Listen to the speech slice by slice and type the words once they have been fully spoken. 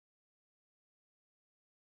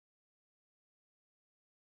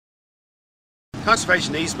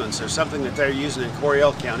Conservation easements are something that they're using in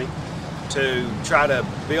Coryell County to try to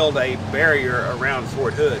build a barrier around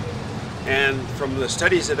Fort Hood. And from the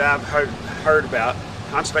studies that I've heard about,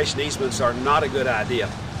 conservation easements are not a good idea.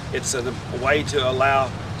 It's a way to allow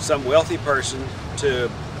some wealthy person to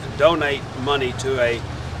donate money to a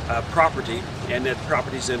property, and that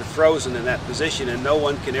property's then frozen in that position and no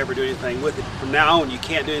one can ever do anything with it. From now on, you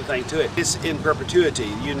can't do anything to it. It's in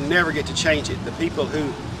perpetuity. You never get to change it. The people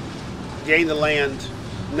who gain the land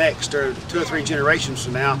next, or 2 or 3 generations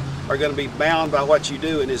from now, are going to be bound by what you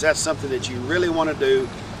do. And is that something that you really want to do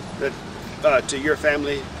that to your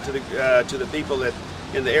family, to the people that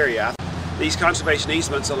in the area? These conservation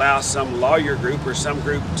easements allow some lawyer group or some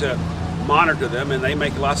group to monitor them, and they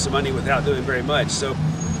make lots of money without doing very much. So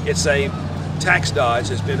it's a tax dodge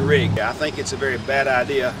that's been rigged. I think it's a very bad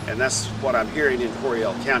idea, and that's what I'm hearing in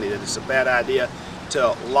Coryell County, that it's a bad idea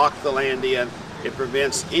to lock the land in. It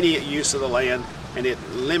prevents any use of the land, and it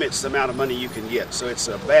limits the amount of money you can get. So it's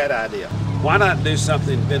a bad idea. Why not do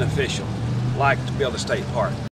something beneficial, like to build a state park?